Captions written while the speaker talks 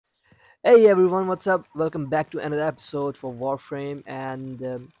Hey everyone, what's up? Welcome back to another episode for Warframe.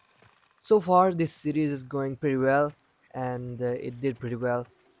 And so far, this series is going pretty well, and it did pretty well.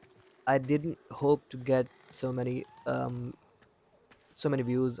 I didn't hope to get so many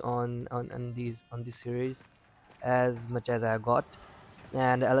views on this series as much as I got,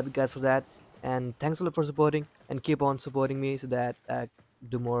 and I love you guys for that. And thanks a lot for supporting, and keep on supporting me so that I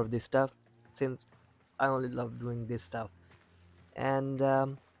do more of this stuff. Since I only love doing this stuff, and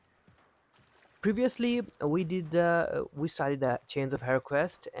previously we started the chains of Harrow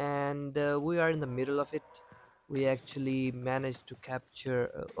quest, and we are in the middle of it. We actually managed to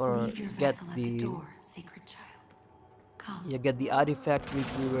capture or Leave your get vessel at the the door, sacred child. Come. yeah, get the artifact which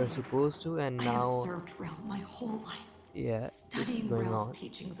we were supposed to, and I have now served Realm my whole life, yeah, this is studying going Rel's on.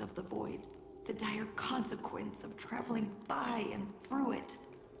 teachings of the void, the dire consequence of traveling by and through it.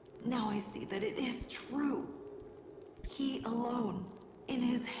 Now I see that it is true. He alone, in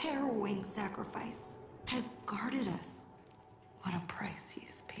his harrowing sacrifice, has guarded us. What a price he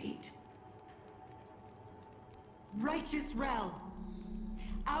has paid. Righteous Rel,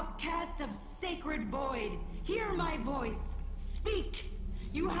 outcast of sacred void, hear my voice. Speak!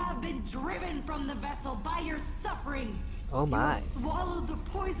 You have been driven from the vessel by your suffering. Oh You have my. swallowed the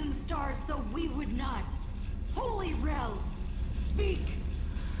poison stars so we would not. Holy Rel, speak!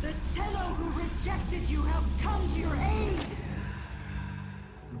 The Tenno who rejected you have come to your aid!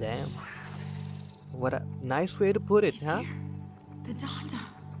 Damn, what a nice way to put it, He's huh? here. The Donda.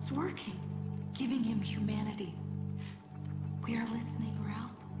 It's working. Giving him humanity. We are listening,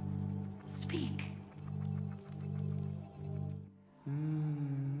 Rel. Speak.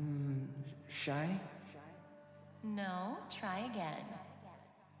 Shy? No, try again.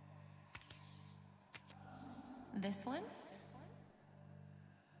 This one?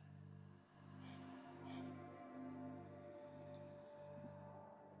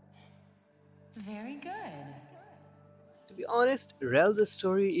 Very good. To be honest, And Rel's this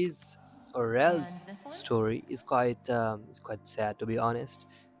one? story is quite sad, to be honest.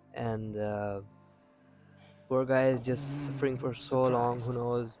 And poor guy is just suffering for so long. Who Surprised.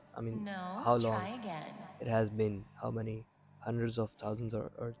 knows? I mean, No, how try long again. it has been? How many hundreds of thousands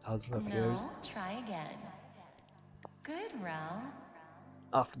or thousands of years No, try again. Good, Rel.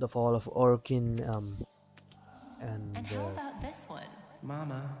 after the fall of Orokin? And And how about this one?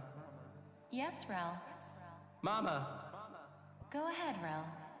 Mama. Yes, Rel. Mama! Go ahead, Rel.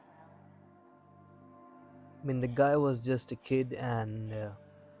 I mean, the guy was just a kid, and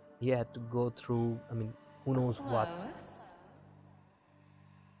he had to go through. I mean, who knows what? Close.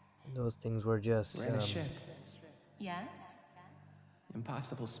 Those things were We're just. in a ship. Yes.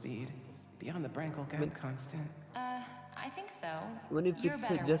 Impossible speed. Beyond the Brankel I mean, gap constant. I think so. even if You're it's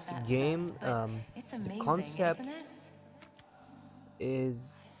better with just a that game, stuff, but it's the amazing, concept isn't it?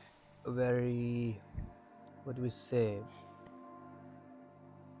 is very, what do we say,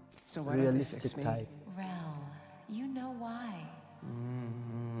 So why don't they realistic fix me? type. Rel, you know why.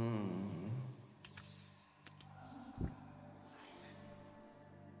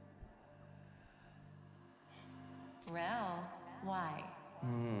 Rel, why?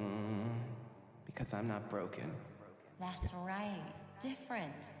 Because I'm not broken. That's right.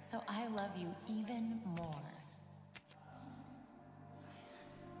 Different. So I love you even more.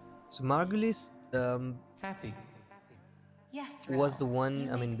 So Margulis Happy. Yes, was the Rel. one. You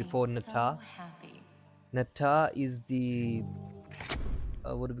I mean, make me before so Nata. happy. Nata is the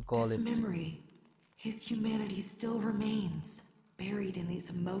what do we call This it? memory, his humanity still remains, buried in these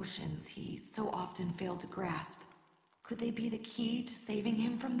emotions he so often failed to grasp. Could they be the key to saving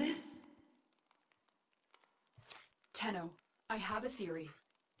him from this? Tenno, I have a theory.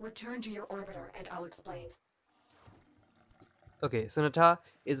 Return to your orbiter and I'll explain. Okay, so Nata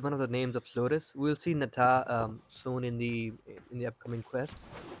is one of the names of Lotus. We'll see Nata soon in the upcoming quests,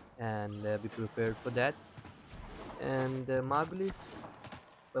 and be prepared for that. And Margulis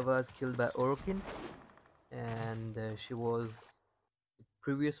was killed by Orokin, and she was the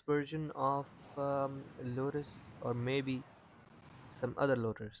previous version of Lotus, or maybe some other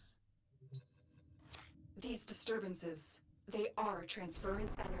Lotus. These disturbances, they are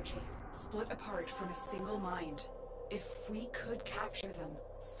transference energy, split apart from a single mind. If we could capture them,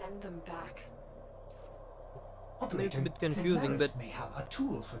 send them back. I mean, it's a Operator, bit confusing, but Zemaris may have a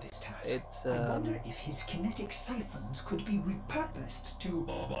tool for this task. it's I wonder if his kinetic siphons could be repurposed to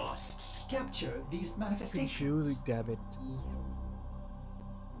capture these manifestations. confusing, damn it.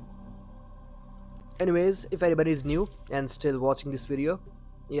 Anyways, if anybody is new and still watching this video,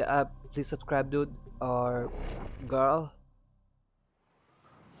 yeah, please subscribe, dude or girl.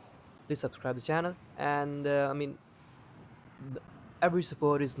 Please subscribe the channel, and I mean, Every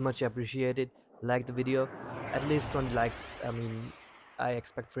support is much appreciated. Like the video, at least 20 likes. I mean, I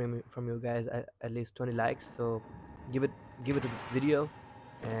expect from you guys at least 20 likes. So give it give it a video,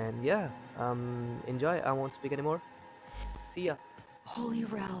 and yeah, enjoy. I won't speak anymore. See ya. Holy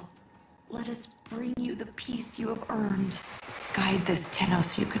Rel, let us bring you the peace you have earned. Guide this Tenno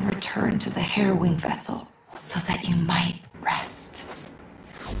so you can return to the harrowing vessel, so that you might rest.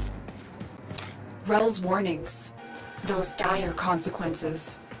 Rel's warnings. Those dire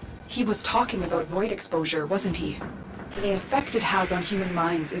consequences. He was talking about void exposure, wasn't he? The effect it has on human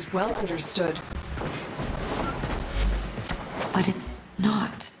minds is well understood. But it's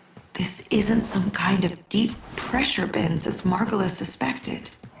not. This isn't some kind of deep pressure bends as Margolis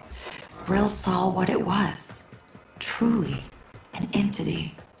suspected. Rel saw what it was. Truly, an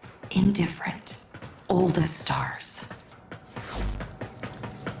entity. Indifferent. Old as stars.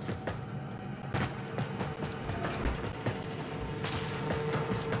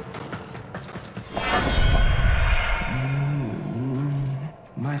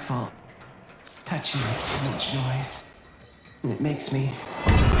 My fault. Touching is too much noise. And it makes me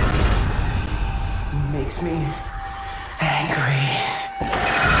angry.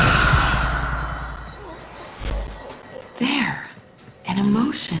 There, an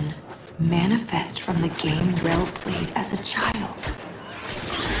emotion manifest from the game Rel played as a child.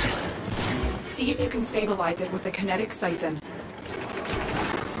 See if you can stabilize it with the kinetic siphon.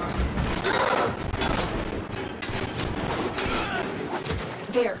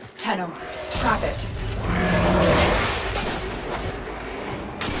 There, Tenno. Trap it.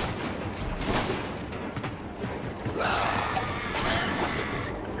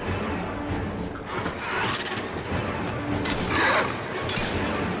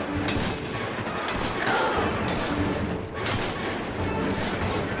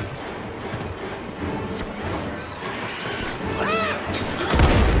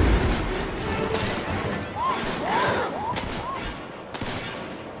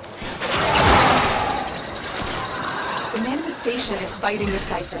 Is fighting the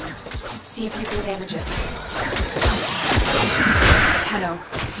siphon. See if you can damage it. Tenno,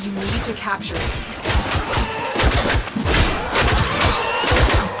 you need to capture it.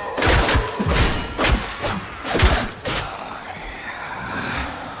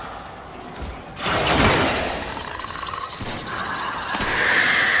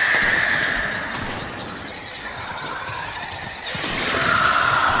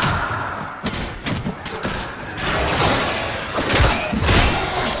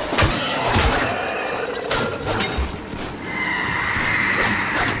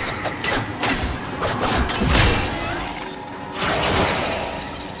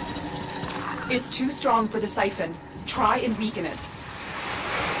 It's too strong for the siphon. Try and weaken it.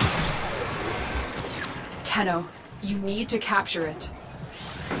 Tenno, you need to capture it.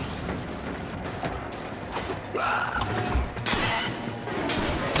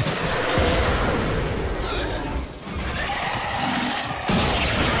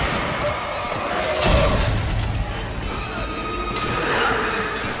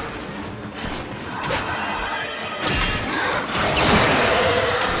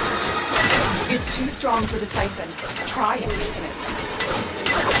 It's too strong for the siphon. Try and weaken it.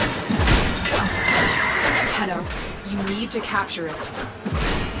 Tenno, you need to capture it.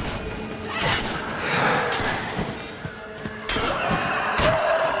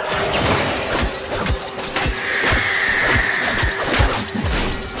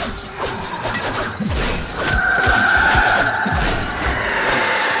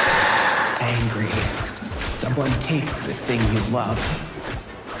 Angry. Someone takes the thing you love.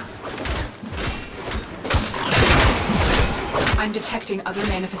 I'm detecting other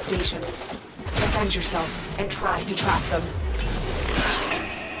manifestations. Defend yourself and try to trap them.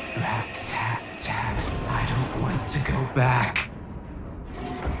 Rat, tat, tat. I don't want to go back.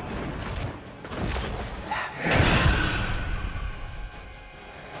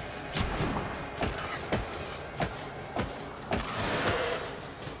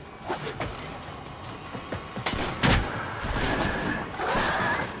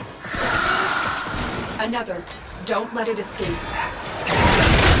 Another. Don't let it escape.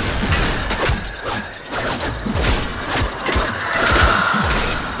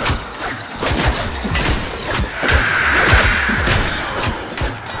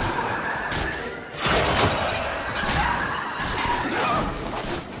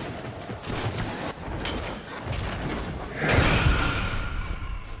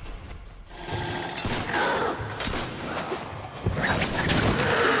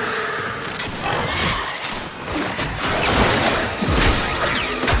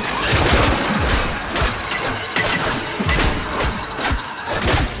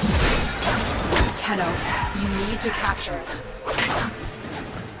 Tenno, you need to capture it.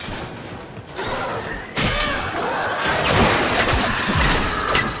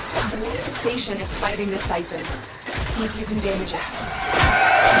 The manifestation is fighting the siphon. See if you can damage it.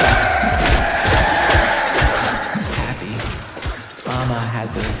 Happy. Mama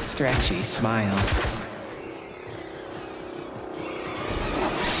has a stretchy smile.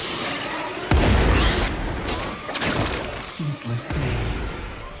 He's listening.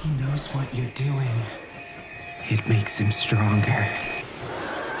 He knows what you're doing. It makes him stronger.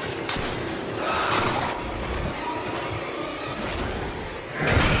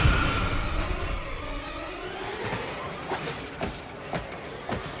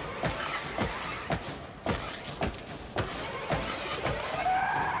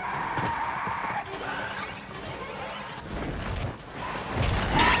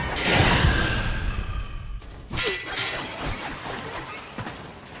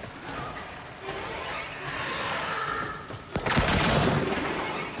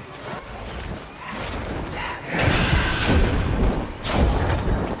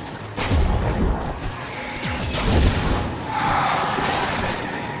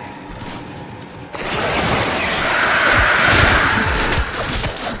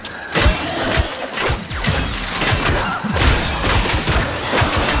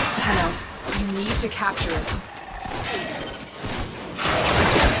 Capture it.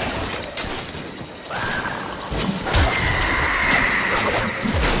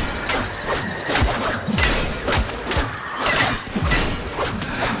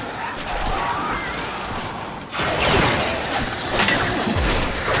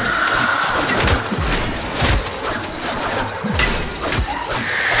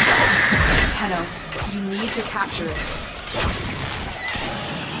 Tenno, you need to capture it.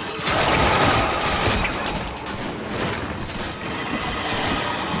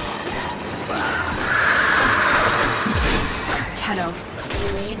 Tenno,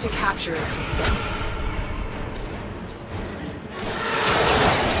 you need to capture it.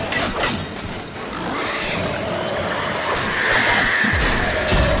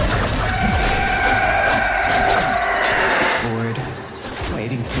 Bored.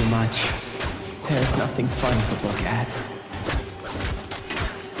 Waiting too much. There's nothing fun to look at.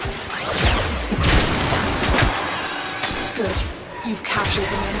 Good. You've captured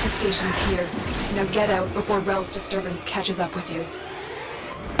the manifestations here. Now get out before Rel's disturbance catches up with you.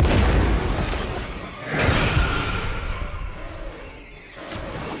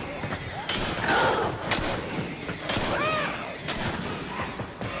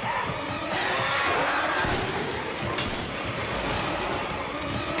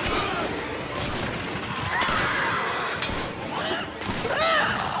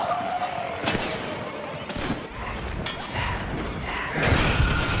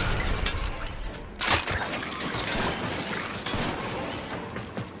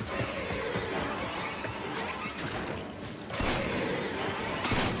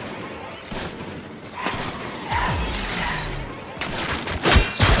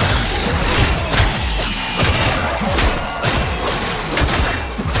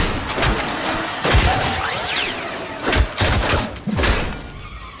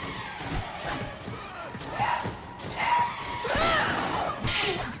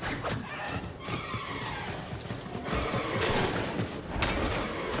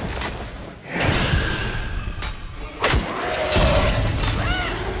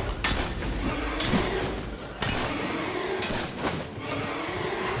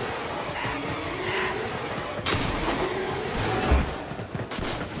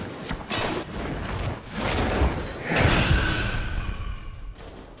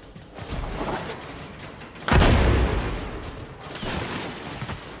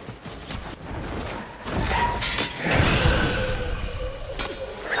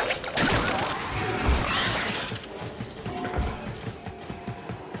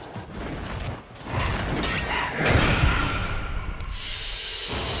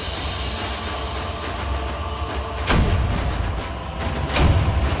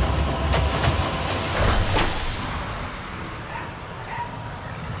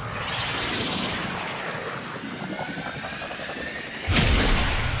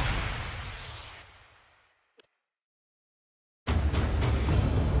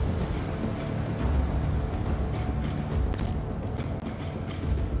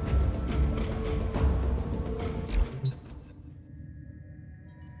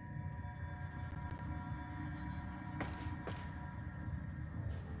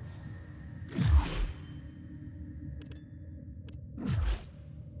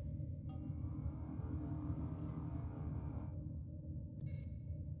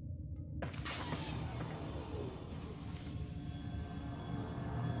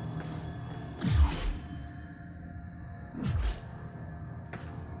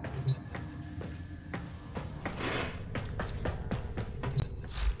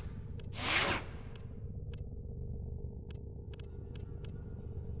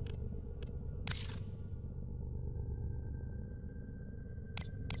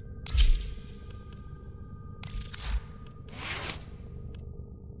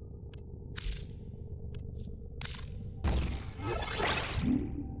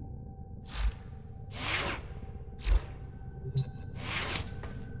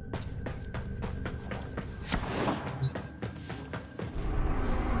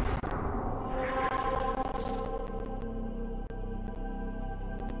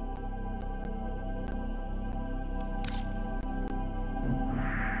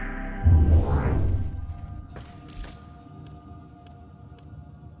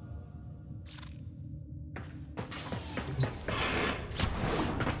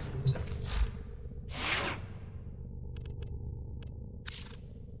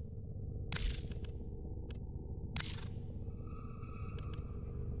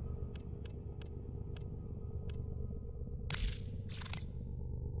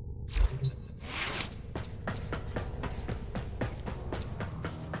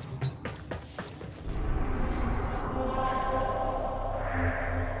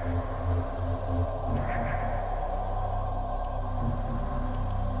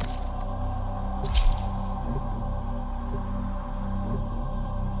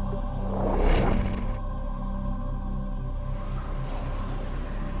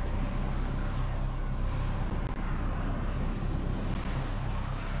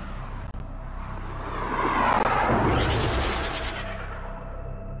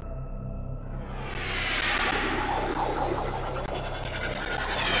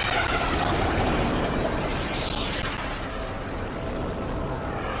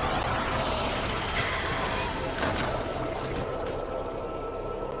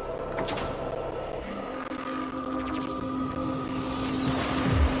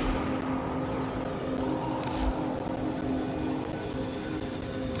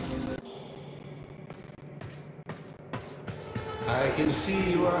 I can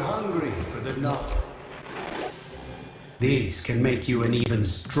see you are hungry for the knowledge. These can make you an even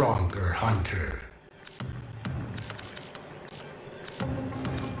stronger hunter.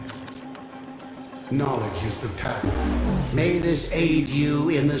 Knowledge is the path. May this aid you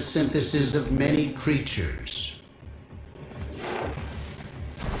in the synthesis of many creatures.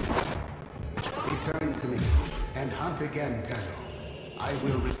 Return to me and hunt again, Tenno. I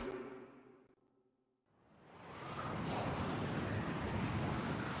will...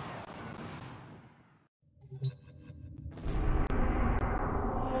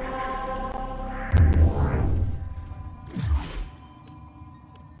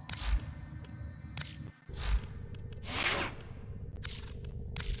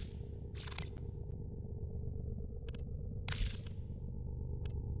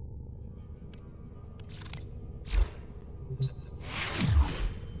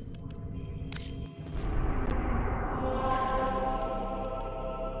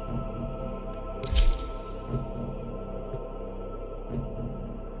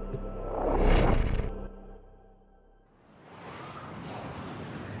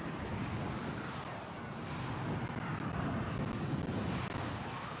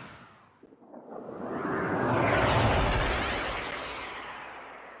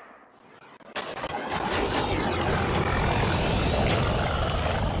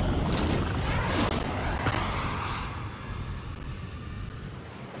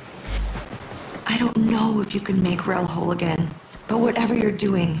 I don't know if you can make Rel whole again, but whatever you're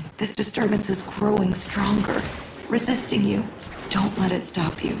doing, this disturbance is growing stronger, resisting you. Don't let it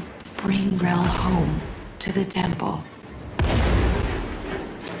stop you. Bring Rel home to the temple.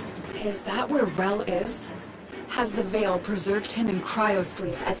 Is that where Rel is? Has the Veil preserved him in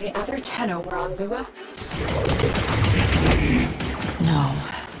cryosleep as the other Tenno were on Lua? No,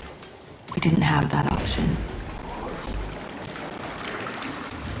 we didn't have that option.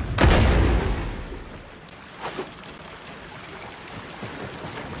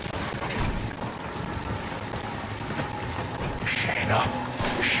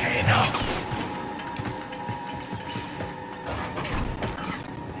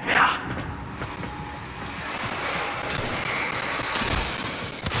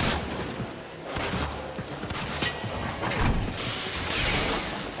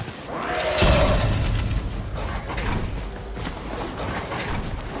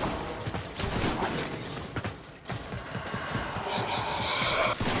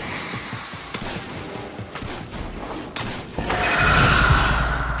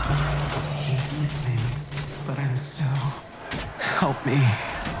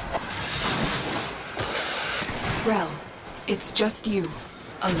 Rel, it's just you,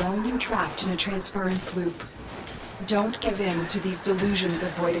 alone and trapped in a transference loop. Don't give in to these delusions of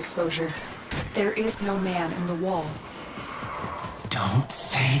void exposure. There is no man in the wall. Don't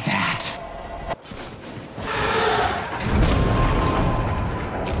say that.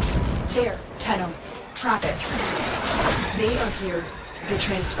 There, Tenno. Trap it. They are here, the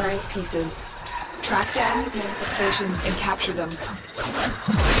transference pieces. Track down these manifestations and capture them.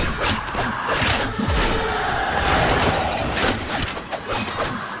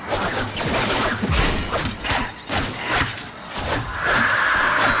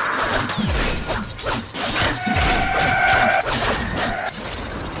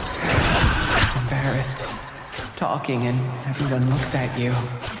 Embarrassed. Talking and everyone looks at you.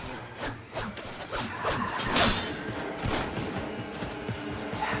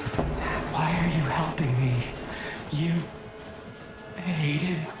 Why are you helping me? You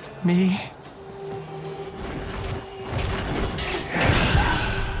hated me?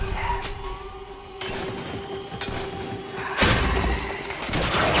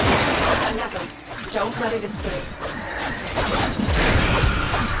 Another. Don't let it escape.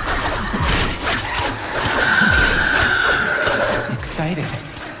 Excited.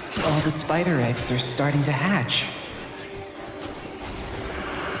 All the spider eggs are starting to hatch.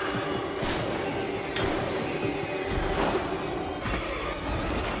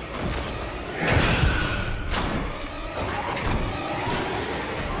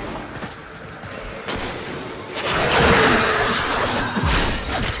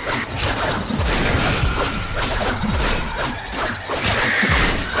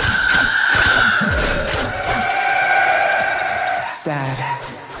 Sad.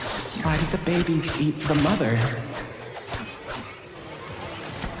 Why did the babies eat the mother?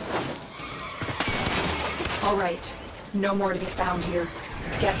 All right. No more to be found here.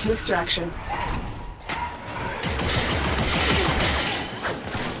 Get to extraction.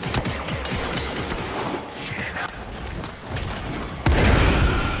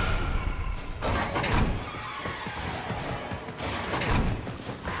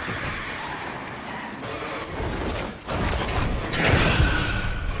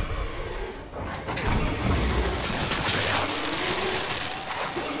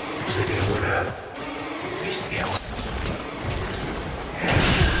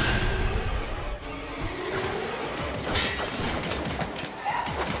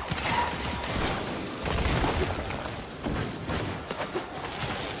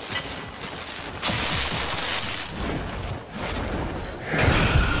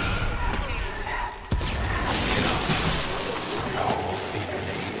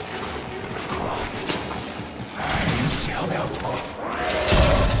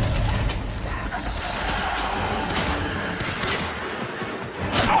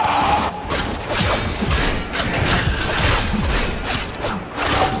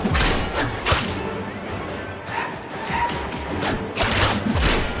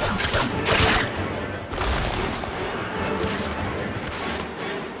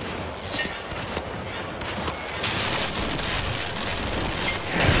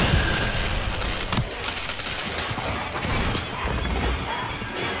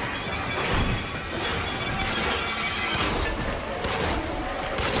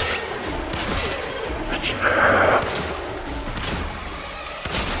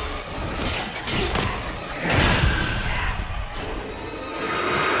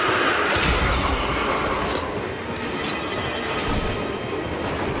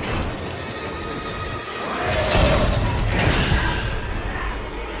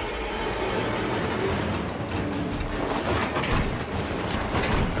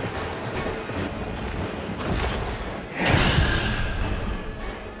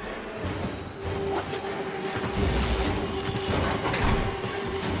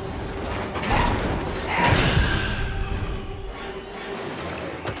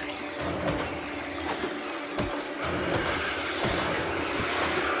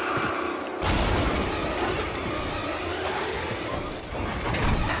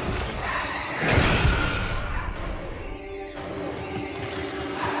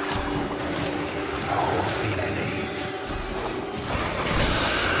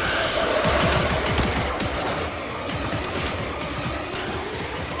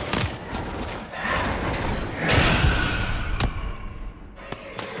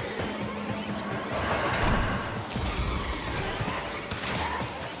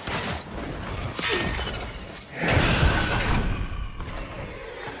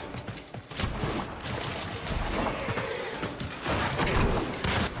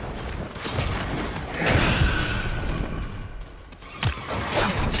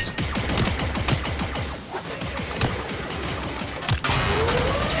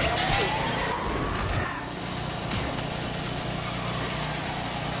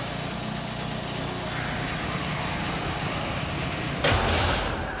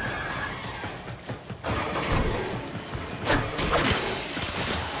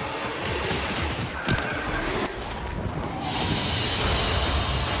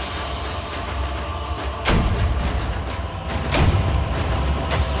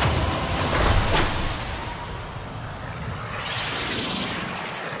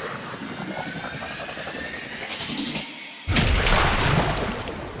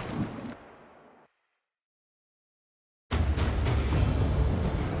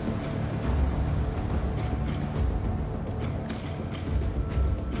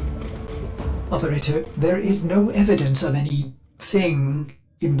 Operator, there is no evidence of any thing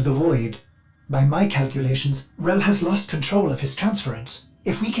in the void. By my calculations, Rel has lost control of his transference.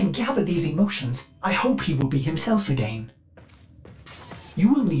 If we can gather these emotions, I hope he will be himself again.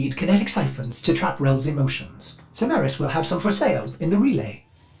 You will need kinetic siphons to trap Rel's emotions. Samaris will have some for sale in the relay.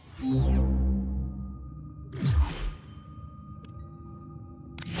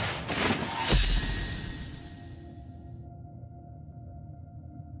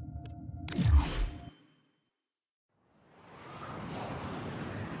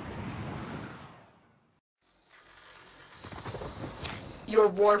 Your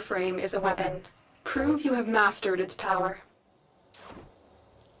Warframe is a weapon. Prove you have mastered its power.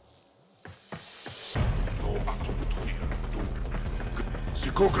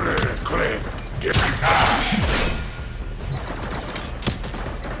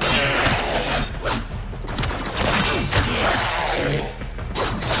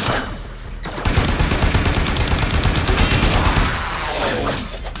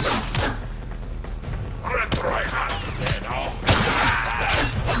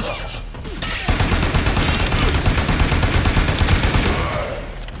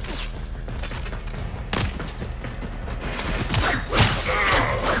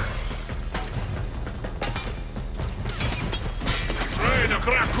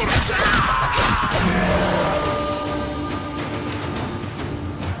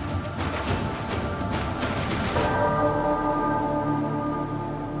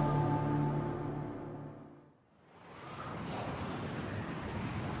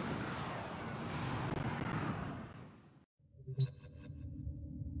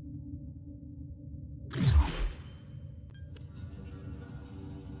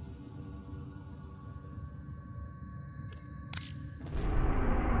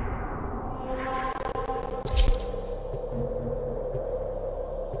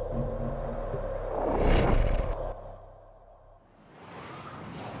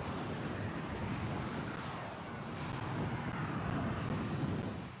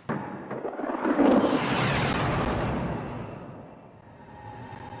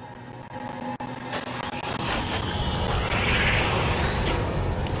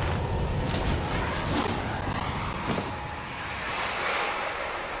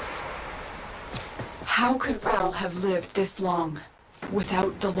 How could Rel have lived this long,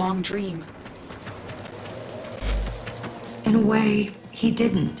 without the long dream? In a way, he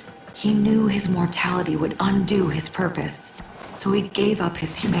didn't. He knew his mortality would undo his purpose, so he gave up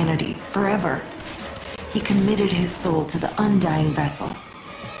his humanity forever. He committed his soul to the undying vessel.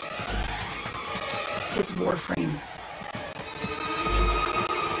 His Warframe.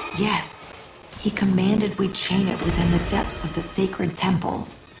 Yes, he commanded we chain it within the depths of the sacred temple,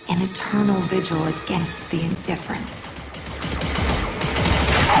 an eternal vigil against the indifference.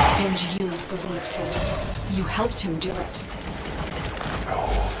 And you believed him. You helped him do it.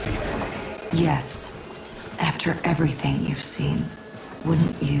 Yes. After everything you've seen,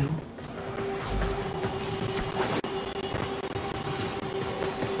 wouldn't you?